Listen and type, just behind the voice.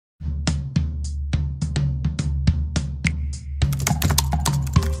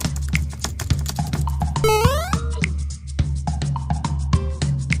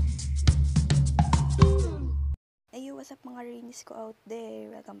What's up mga Rainis ko out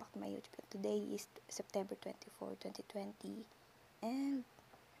there? Welcome back to my YouTube. Today is September 24, 2020. And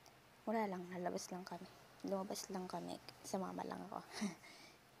wala lang, lumabas lang kami. Sumama lang ako.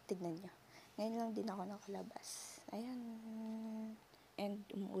 Tignan nyo. Ngayon lang din ako nakalabas. Ayan. And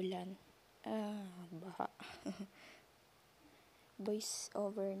umuulan. Baha. Voice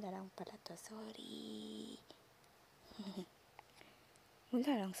over na lang pala to. Sorry.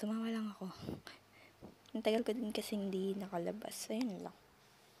 Wala lang, sumama lang ako. Ang tagal ko din kasi hindi nakalabas. Ayun lang.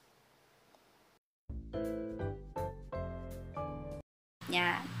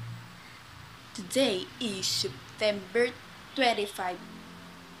 Yan. Today is September 25.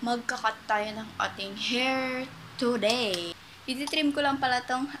 Magkakat tayo ng ating hair today. Ititrim ko lang pala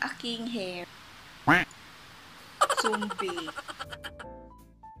tong aking hair. Zombie.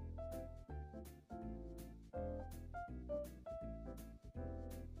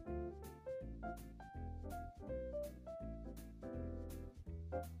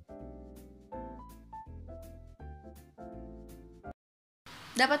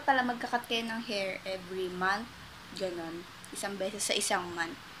 Dapat pala magkakat kayo ng hair every month. Ganon. Isang beses sa isang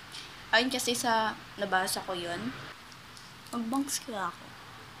month. Ayun kasi sa nabasa ko yun. Mag-bangs kaya ako.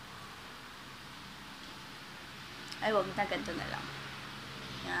 Ay, wag na. Ganito na lang.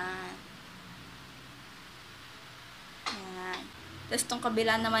 Yan. Yan. Tapos tong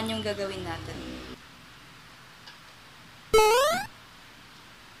kabila naman yung gagawin natin.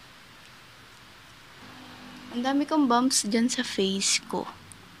 Ang dami kong bumps dyan sa face ko.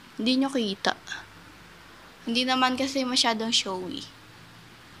 Hindi nyo kita. Hindi naman kasi masyadong showy.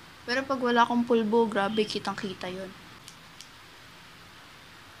 Pero pag wala akong pulbo, grabe kitang-kita yun.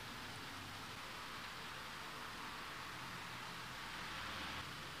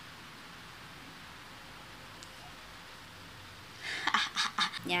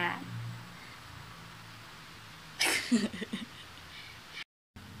 Yan.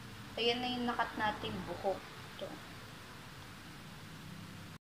 Ayan na yung nakat nating buhok.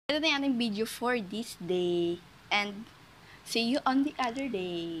 Ito na yung ating video for this day. And see you on the other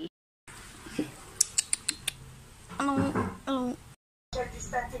day. Hello. Social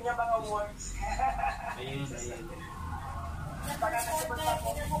distancing yung mga words. Ayun.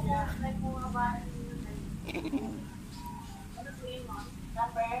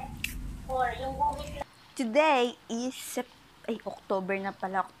 Today is October na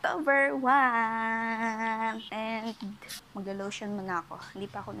pala. October 1. And magla-lotion muna ako. Hindi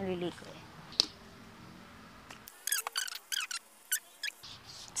pa ako naliligo eh.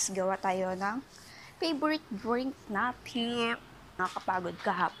 Let's gawa tayo ng favorite drink natin. Nakakapagod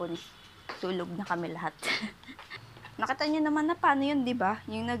kahapon. Tulog na kami lahat. Nakita nyo naman na paano yun, di ba?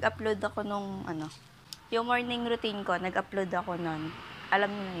 Yung nag-upload ako nung yung morning routine ko, nag-upload ako nun. Alam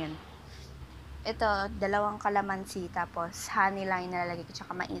nyo na yun. Ito, 2 kalamansi, tapos honey lang yung nalalagay ko,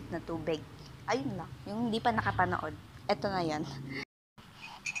 tsaka mainit na tubig. Ayun lang. Yung hindi pa nakapanood. Ito na yan.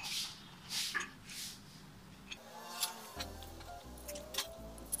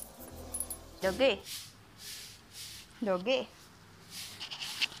 Doge.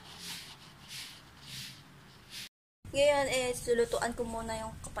 Ngayon lulutuan ko muna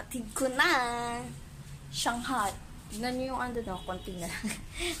yung kapatid ko na Shanghai. Tignan nyo yung konti na lang.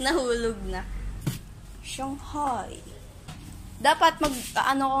 Nahulog na. Shanghai. Dapat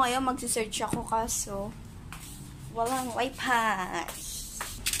magsisearch ako kaso walang wifi.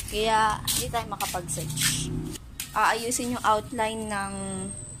 Kaya hindi tayo makapag-search. Aayusin yung outline ng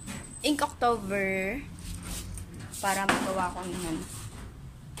Ink October para magawa ko yun.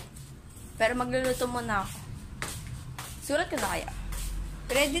 Pero magluluto muna ako. Sulat ko na kaya.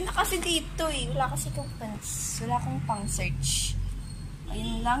 Ready na kasi dito eh. Wala akong pang-search.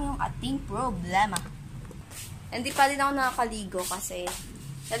 Ayun lang yung ating problema. Hindi pa din ako nakakaligo kasi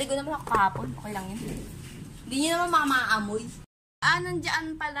naligo naman ako kahapon. Okay lang yun. Hindi nyo naman mamaamoy.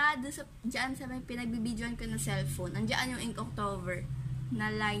 Nandiyan pala. Diyan sa may pinagbibidyoan ko ng cellphone. Nandiyan yung Ink October na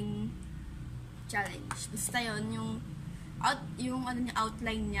line challenge. Basta yun, yung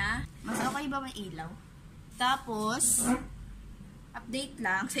outline niya. Mas okay ba may ilaw? Tapos, update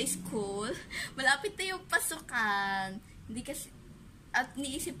lang sa school. Malapit na yung pasukan. Hindi kasi, at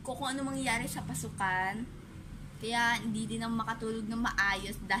niisip ko kung ano mangyayari sa pasukan. Kaya hindi din ako makatulog na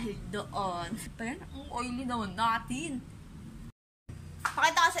maayos dahil doon. Pero ang oily naman natin.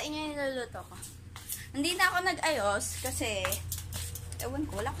 Pakita ko sa inyo yung niluluto ko. Hindi na ako nag-ayos kasi, ewan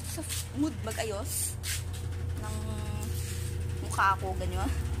ko, wala ko sa mood mag-ayos ng mukha ko, ganyan.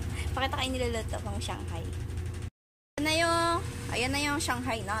 Pakita kayo niluluto kong Shanghai. Ayan na yung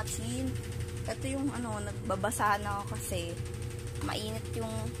Shanghai natin. Ito yung nagbabasahan ako kasi mainit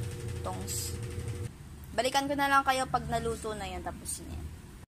yung tongs. Balikan ko na lang kayo pag naluto na yan. Tapos na yan.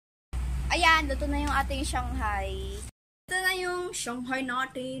 Ayan, luto na yung ating Shanghai. Ito na yung Shanghai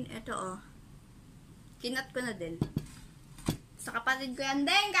natin. Ito oh. Kinat ko na din. Sa kapatid ko yan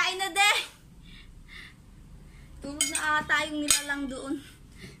din. Kain na din. Tulog na ata yung nilalang doon.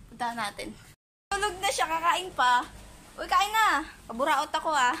 Punta natin. Tulog na siya. Kakain pa. Uy, kain na. Paburaot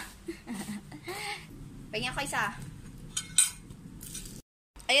ako ah. Pahingin ako isa.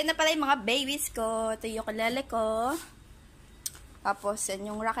 Ayan na pala yung mga babies ko. Ito yung kalele ko. Tapos,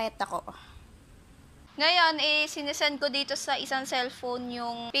 yan yung raketa ko. Ngayon, sinesend ko dito sa isang cellphone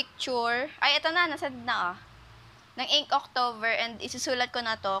yung picture. Ay, ito na. Nasend na ng Ink October. And isusulat ko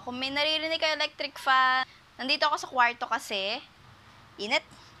na to. Kung may naririnig kayo electric fan, nandito ako sa kwarto kasi. Init.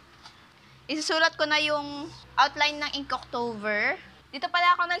 Isusulat ko na yung outline ng Ink October. Dito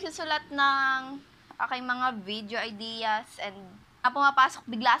pala ako nagsusulat ng aking mga video ideas and pumapasok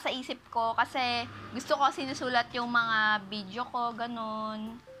bigla sa isip ko kasi gusto ko sinusulat yung mga video ko,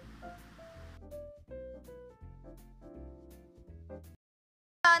 ganun.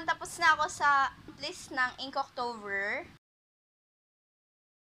 Tapos na ako sa list ng Ink October.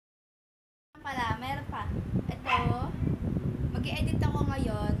 Pala, meron pa. Ito, mag-i-edit ako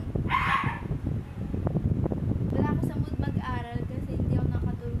ngayon. Wala ako sa mood mag-aral kasi hindi ako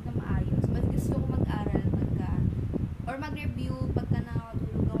nakatulog na maayos. Mas gusto ko mag-aral or mag-review pagka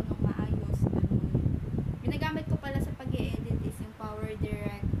nakatulog ako ng maayos. Ganun. Ginagamit ko pala sa pag-i-edit is yung Power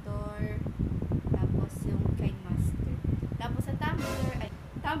Director, tapos yung KineMaster. Tapos sa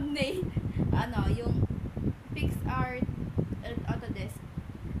thumbnail, yung PixArt at Autodesk.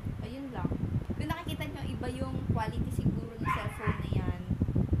 Ayun lang. Kung nakikita nyo, iba yung quality siguro ng cellphone na yan.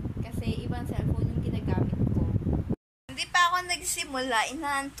 Kasi ibang cellphone yung ginagamit ko. Hindi pa ako nagsimula,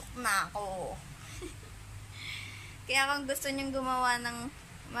 inaantok na ako. Kaya kung gusto nyong gumawa ng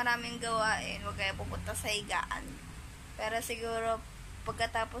maraming gawain, huwag kayo pupunta sa higaan. Pero siguro,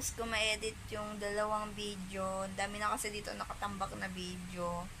 pagkatapos ko ma-edit yung 2 video, dami na kasi dito nakatambak na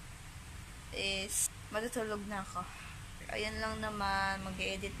video, is matutulog na ako. Ayan lang naman,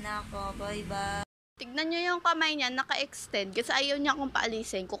 mag-edit na ako. Bye-bye. Tignan nyo yung kamay niya, naka-extend. Kasi ayaw niya akong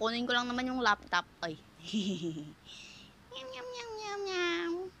paalisin. Kukunin ko lang naman yung laptop. Ay. Yum, yum, yum, yum,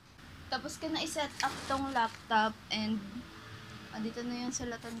 yum. Tapos ko na i-set up tong laptop and andito na yung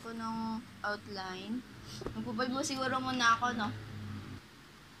sulatan ko ng outline. Magpupal mo siguro muna ako, no?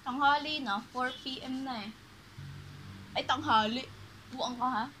 Tanghali na, 4 PM na eh. Ay, tanghali. Buang ka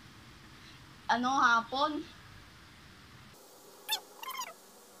ha? Ano, hapon?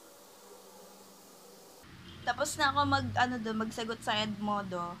 Tapos na ako magsagot sa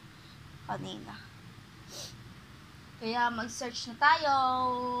Edmodo kanina. Kaya mag-search na tayo.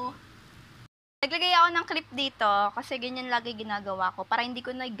 Naglagay ako ng clip dito kasi ganyan lagi ginagawa ko para hindi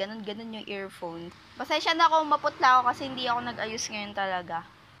ko na ganun-ganun yung earphone. Pasensya na ako, maputla ako kasi hindi ako nag-ayos ngayon talaga.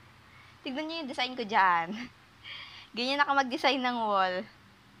 Tignan niyo yung design ko dyan. Ganyan ako mag-design ng wall.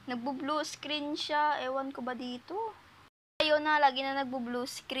 Nagbo-blue screen siya. Ewan ko ba dito? Ayun na, lagi na nagbo-blue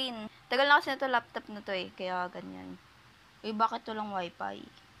screen. Tagal na kasi na ito laptop na to eh. Kaya ganyan. Eh, bakit to lang wifi?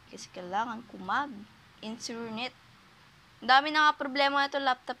 Kasi kailangan ko mag-internet. Ang dami na nga problema na ito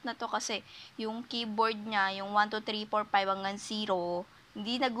laptop na to kasi yung keyboard niya, yung 1, 2, 3, 4, 5 hanggang 0,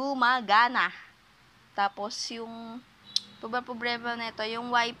 hindi na gumagana. Tapos yung problema nito, yung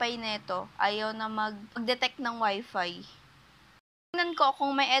wifi nito, ayaw na mag-detect ng wifi. Tingnan ko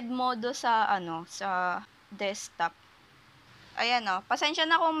kung may Edmodo sa sa desktop. Ayan pasensya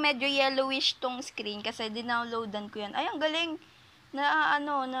na kung medyo yellowish tong screen kasi dinownloadan ko yan. Ay, ang galing na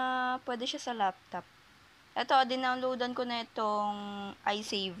na pwede siya sa laptop. Ito, dinownloadan ko na itong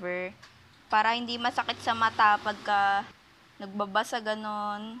iSaver para hindi masakit sa mata pagka nagbabasa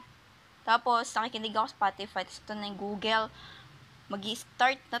ganon. Tapos, nakikinig ako sa Spotify. Tapos, ito na yung Google.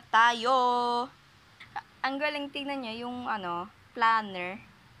 Mag-i-start na tayo. Ang galing, tingnan nyo, yung, planner.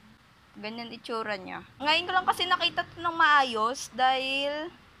 Ganyan itsura niya. Ngayon ko lang kasi nakita ito ng maayos dahil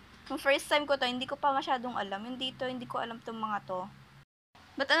yung first time ko to, hindi ko pa masyadong alam. Yung dito, hindi ko alam itong mga to.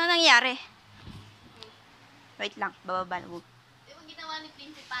 Ba't ano nangyari? Wait lang, bababa na. Yung ginawa ni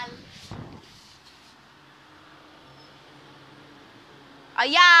Principal.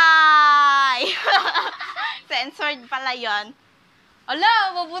 Ayay! Censored pala yon.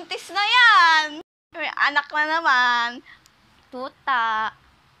 Ala, mabuntis na yan! May anak na naman. Tuta.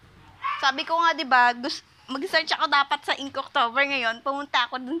 Sabi ko nga, diba, mag-search ako dapat sa Ink October ngayon. Pumunta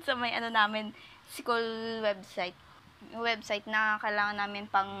ako dun sa may namin, school website. Yung website na kailangan namin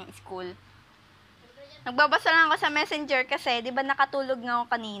pang school. Nagbabasa lang ako sa Messenger kasi, diba, nakatulog nga ako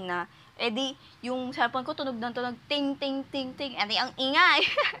kanina. Eh di, yung cellphone ko tunog ng tunog, ting, ting, ting, ting. Eh di, ang ingay.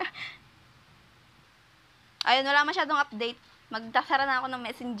 Ayun, wala masyadong update. Magdasara na ako ng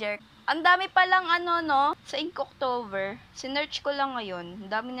messenger. Ang dami palang sa Inktober. Sinearch ko lang ngayon. Ang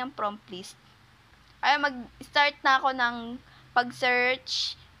dami niyang prompt list. Ayun, mag-start na ako ng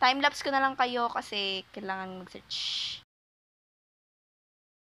pag-search. Timelapse ko na lang kayo kasi kailangan mag-search.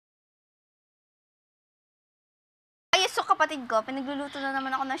 Ay, so kapatid ko, pinagluluto na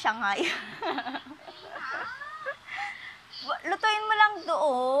naman ako ng Shanghai. Lutuin mo lang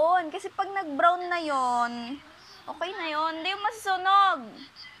doon. Kasi pag nag-brown na yon, okay na yon. Hindi yung masusunog.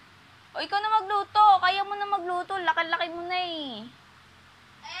 O, ikaw na magluto. Kaya mo na magluto. Laki-laki mo na eh.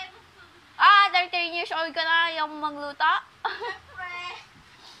 13 years old ka na. Ayaw mo magluto?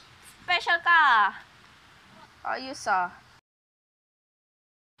 Special ka. Ayos ah.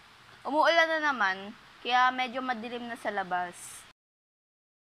 Umuulan na naman. Kaya medyo madilim na sa labas.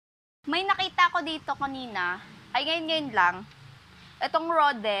 May nakita ko dito kanina. Ay, ngayon lang. Itong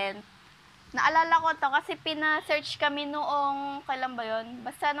rodent. Naalala ko to kasi pina-search kami noong, kailan ba yun?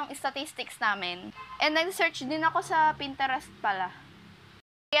 Basta nung statistics namin. And nag-search din ako sa Pinterest pala.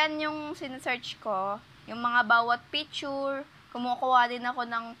 Yan yung sinesearch ko. Yung mga bawat picture. Kumukuha din ako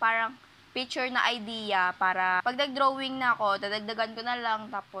ng parang picture na idea para pag nag-drawing na ako, dadagdagan ko na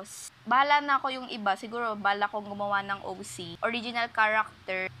lang. Tapos, bahala na ako yung iba. Siguro, bahala kong gumawa ng OC. Original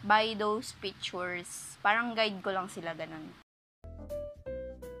character by those pictures. Parang guide ko lang sila, ganun.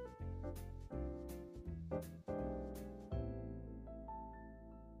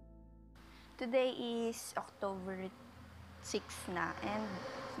 Today is October 6 na and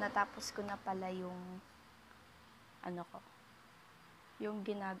natapos ko na pala yung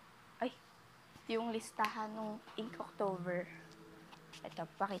yung listahan ng Inktober. Ito,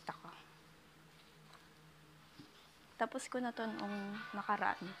 pakita ko. Tapos ko na to nung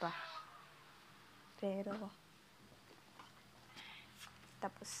nakaraan pa. Pero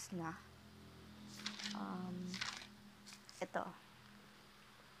tapos na. Ito.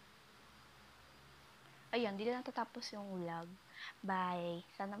 Ayun, dito na tatapos yung vlog. Bye.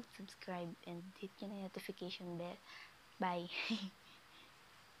 Sana mag-subscribe and hit nyo na yung notification bell. Bye.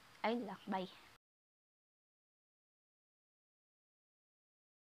 Ayun lang. Bye.